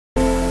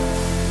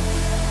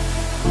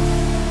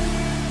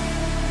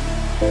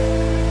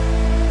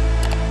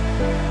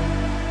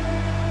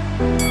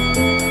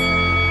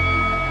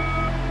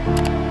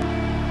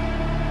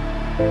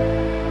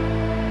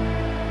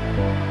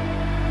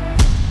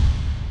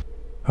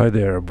Hi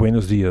there,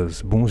 buenos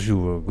dias,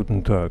 bonjour,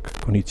 guten tag,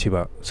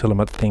 konnichiwa,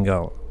 selamat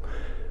tinggal.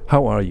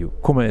 How are you?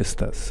 ¿Cómo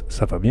estás?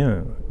 Ça va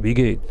bien? Wie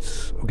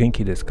geht's? O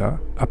genki desu ka?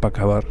 Apa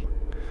kabar?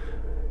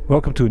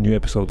 Welcome to a new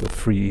episode of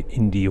Free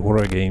Indie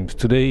Horror Games.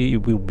 Today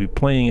we'll be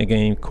playing a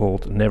game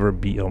called Never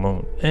Be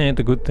Alone. And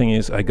the good thing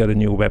is I got a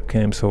new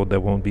webcam, so there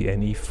won't be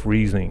any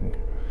freezing.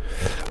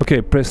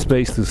 Okay, press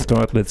space to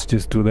start. Let's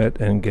just do that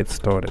and get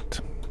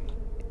started.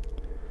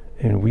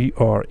 And we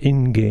are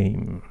in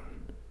game.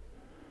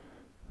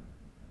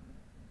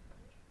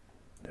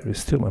 There is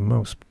still a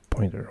mouse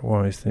pointer.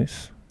 Why is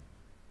this?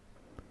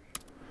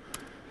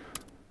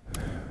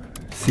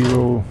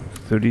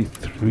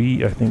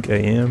 0:33 I think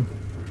AM.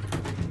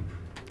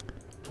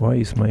 Why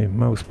is my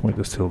mouse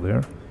pointer still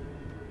there?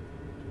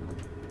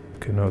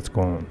 Okay, now it's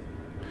gone.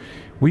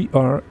 We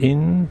are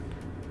in...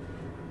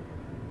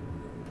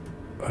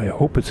 I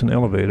hope it's an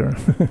elevator.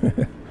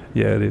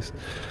 Yeah, it is.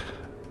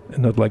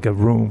 And not like a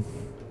room.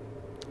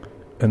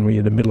 And we're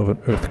in the middle of an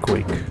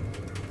earthquake,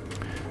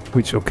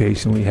 which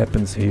occasionally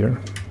happens here.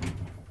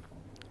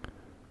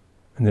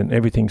 And then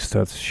everything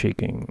starts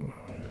shaking.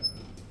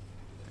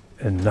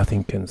 And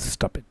nothing can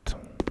stop it.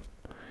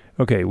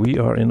 Okay, we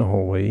are in a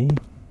hallway.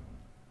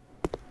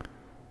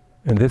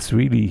 And that's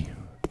really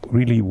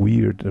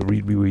weird, a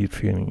really weird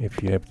feeling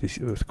if you have these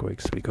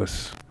earthquakes,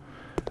 because,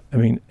 I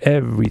mean,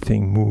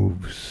 everything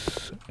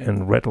moves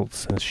and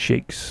rattles and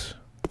shakes.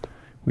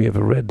 We have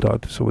a red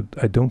dot, so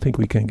I don't think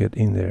we can get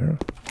in there.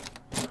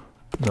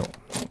 No.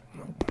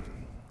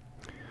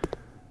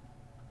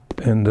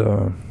 And,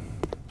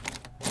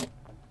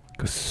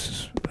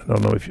 because, I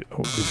don't know if you,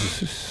 oh,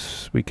 this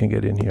is, we can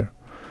get in here.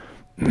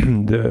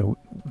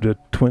 the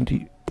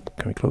 20,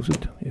 can we close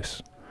it?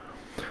 Yes.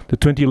 The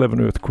 2011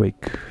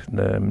 earthquake,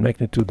 the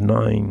magnitude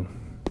 9,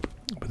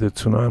 with a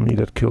tsunami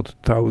that killed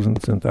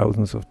thousands and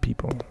thousands of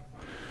people.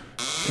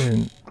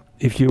 And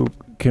if you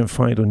can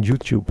find on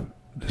YouTube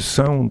the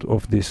sound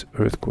of this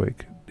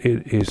earthquake,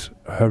 it is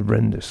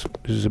horrendous.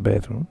 This is a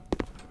bathroom.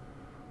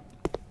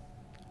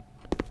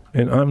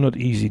 And I'm not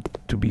easy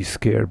to be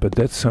scared, but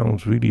that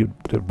sounds really,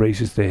 that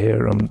raises the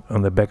hair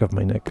on the back of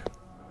my neck.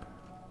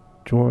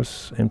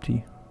 Drawers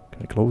empty.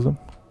 Can I close them?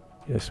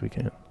 Yes, we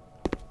can.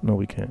 No,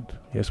 we can't.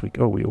 Yes, we...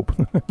 Oh, we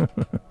open.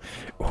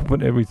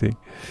 Open everything.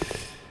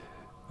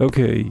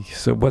 Okay,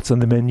 so what's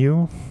on the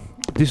menu?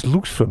 This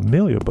looks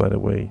familiar, by the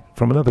way,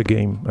 from another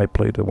game I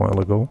played a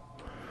while ago.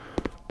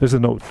 There's a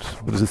note.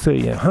 What does it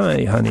say?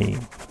 Hi, honey.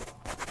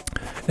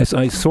 As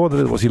I saw that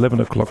it was 11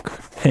 o'clock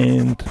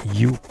and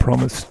you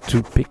promised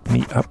to pick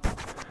me up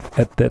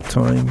at that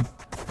time,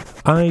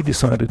 I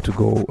decided to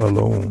go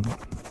alone.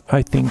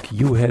 I think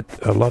you had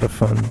a lot of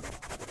fun.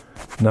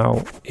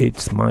 Now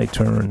it's my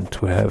turn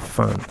to have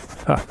fun.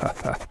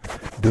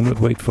 Do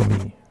not wait for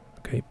me.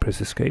 Okay, press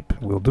escape.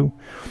 Will do.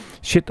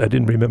 Shit, I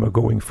didn't remember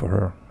going for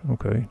her.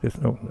 Okay, there's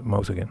no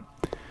mouse again.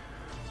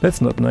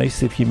 That's not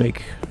nice if you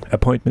make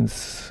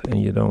appointments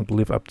and you don't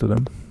live up to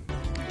them.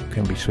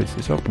 Can we switch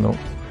this up? No.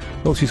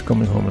 Oh, she's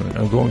coming home.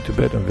 I'm going to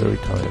bed. I'm very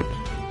tired.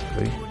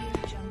 Okay.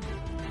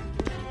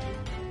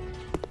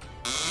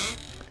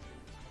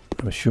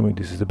 I'm assuming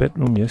this is the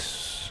bedroom.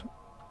 Yes.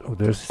 Oh,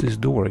 there's this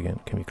door again.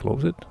 Can we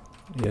close it?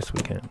 Yes, we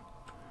can.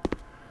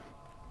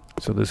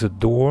 So there's a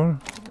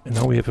door, and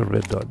now we have a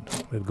red dot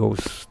that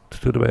goes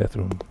to the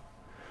bathroom.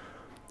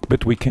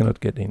 But we cannot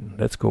get in.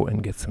 Let's go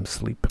and get some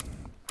sleep.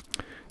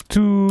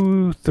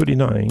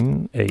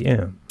 2:39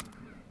 AM.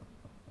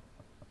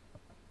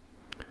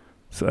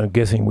 So I'm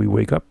guessing we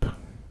wake up.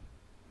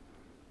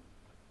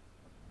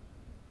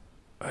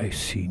 I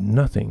see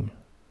nothing.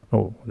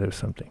 Oh, there's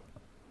something.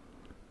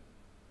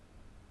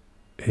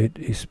 It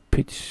is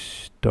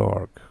pitch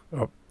dark.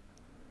 Oh,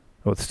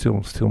 it's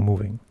still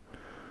moving.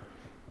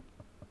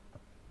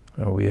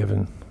 Oh, we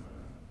haven't...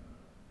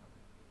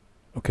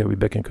 Okay, we're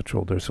back in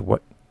control. There's a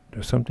what?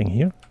 There's something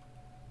here?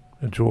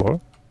 A drawer?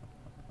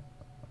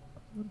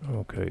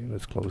 Okay,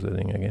 let's close that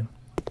thing again.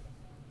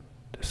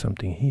 There's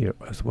something here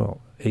as well.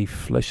 A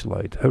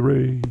flashlight.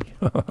 Hooray!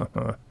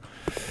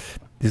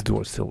 This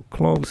door is still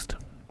closed.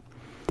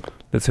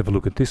 Let's have a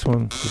look at this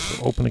one. This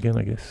will open again,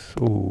 I guess.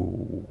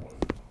 Oh,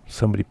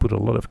 somebody put a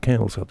lot of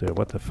candles out there.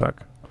 What the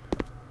fuck?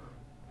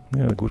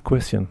 Yeah, good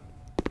question.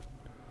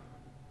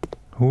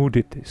 Who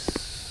did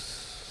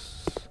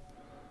this?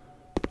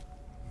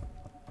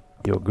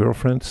 Your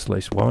girlfriend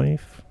 /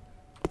 wife?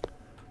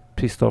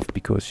 Pissed off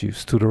because you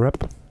stood her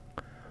up?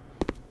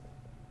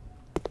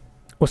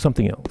 Or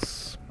something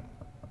else?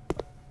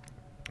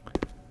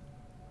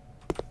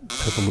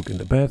 Let's have a look in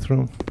the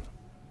bathroom.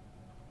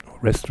 Or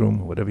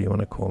restroom, or whatever you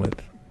want to call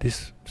it.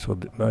 This, so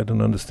I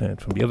don't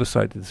understand. From the other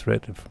side it's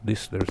red. If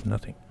this, there's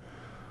nothing.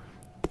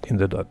 In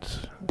the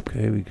dot.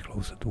 Okay, we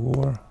close the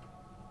door.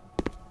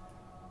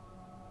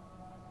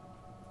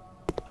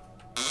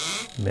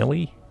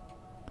 Melly?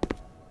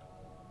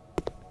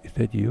 Is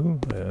that you?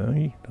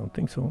 I don't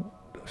think so.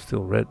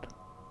 Still red.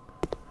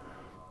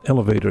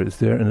 Elevator is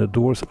there and the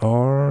doors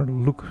are,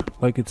 look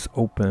like it's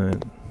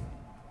open.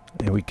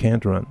 And we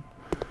can't run.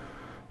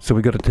 So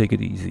we gotta take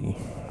it easy.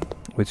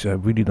 which I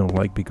really don't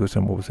like because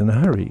I'm always in a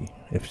hurry,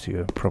 if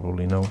you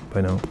probably know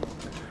by now.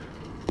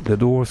 The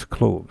doors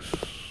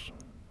close.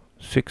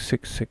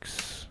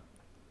 666.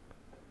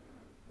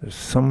 There's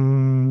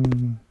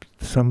somebody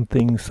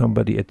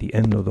at the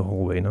end of the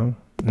hallway now,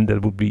 and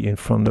that would be in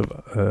front of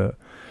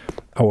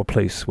our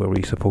place where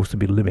we're supposed to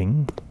be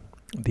living,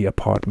 the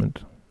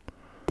apartment.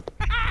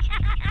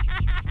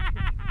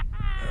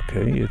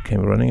 Okay, it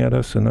came running at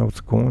us and now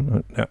it's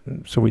gone.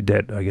 So we're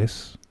dead, I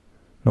guess.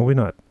 No, we're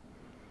not.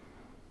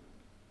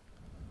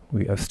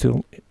 We are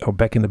still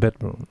back in the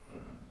bedroom.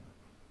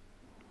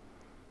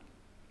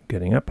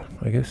 Getting up,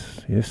 I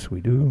guess. Yes,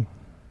 we do.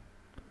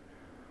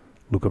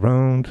 Look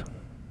around.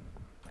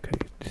 Okay,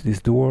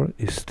 this door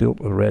is still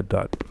a red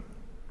dot.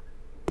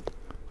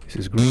 This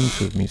is green,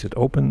 so it means it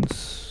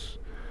opens.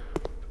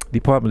 The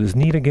apartment is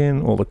neat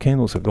again. All the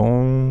candles are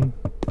gone.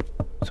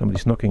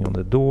 Somebody's knocking on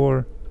the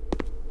door.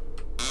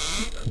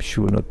 I'm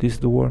sure not this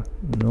door.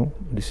 No,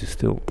 this is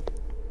still.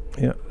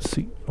 Yeah,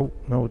 see. Oh,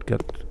 now it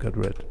got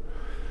red.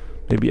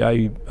 Maybe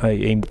I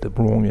aimed the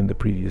wrong in the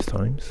previous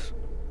times.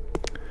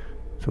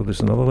 So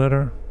there's another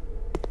letter.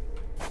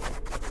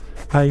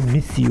 I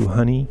miss you,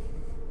 honey.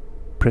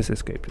 Press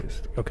escape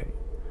list. Okay.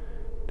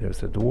 There's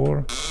the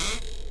door.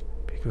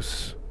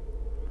 Because...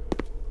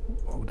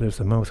 Oh, there's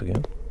the mouse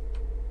again.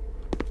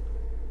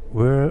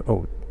 Where...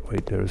 Oh,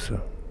 wait, there's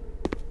a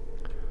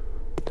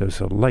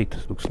light,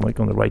 looks like,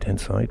 on the right hand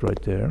side,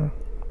 right there.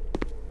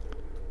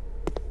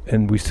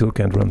 And we still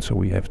can't run, so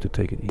we have to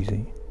take it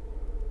easy.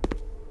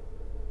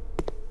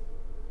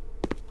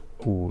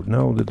 Oh,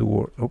 now the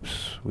door...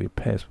 Oops, we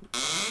pass.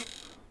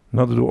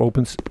 Now the door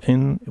opens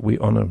and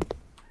we're on a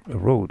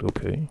road,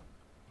 okay.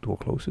 Door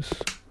closes.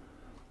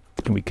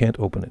 And we can't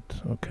open it,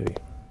 okay.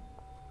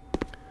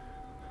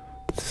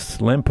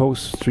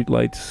 Lampposts, street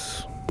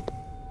lights.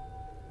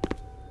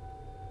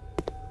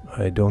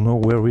 I don't know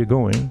where we're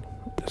going.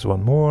 There's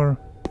one more.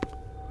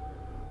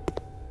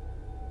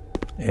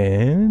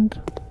 And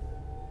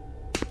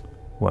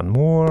one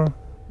more.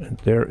 And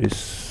there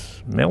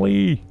is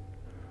Melly.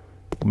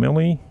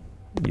 Melly,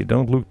 you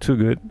don't look too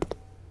good.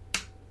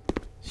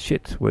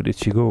 Shit, where did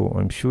she go?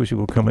 I'm sure she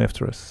will come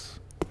after us.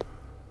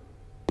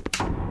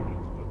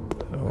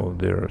 Oh,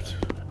 there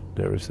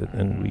is it.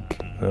 And we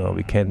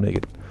can't make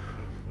it.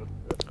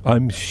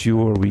 I'm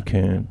sure we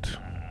can't.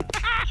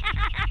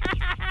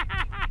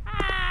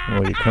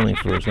 Oh, you're coming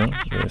for us, huh?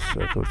 Yes,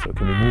 I thought so.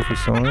 Can we move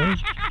aside?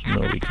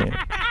 No, we can't.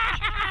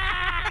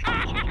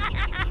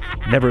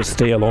 Never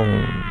stay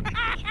alone.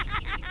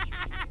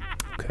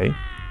 Okay.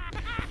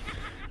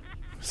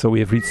 So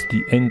we have reached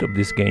the end of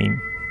this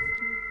game.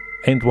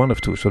 End 1 of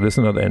 2, so there's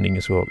another ending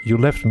as well. You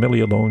left Melly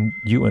alone,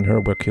 you and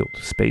her were killed.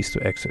 Space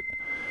to exit.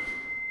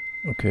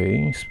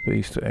 Okay,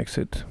 space to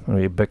exit.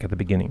 We're back at the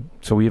beginning.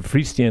 So we have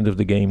reached the end of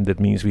the game. That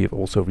means we have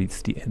also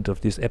reached the end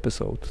of this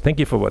episode. Thank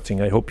you for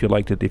watching. I hope you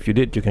liked it. If you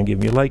did, you can give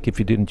me a like. If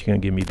you didn't, you can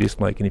give me a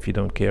dislike. And if you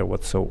don't care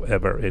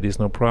whatsoever, it is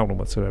no problem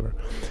whatsoever.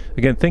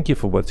 Again, thank you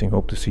for watching.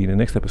 Hope to see you in the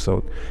next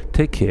episode.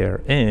 Take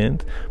care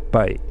and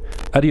bye.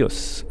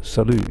 Adios.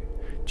 Salut.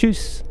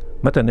 Tschüss.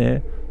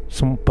 Matane.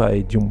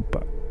 Sampai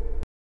jumpa.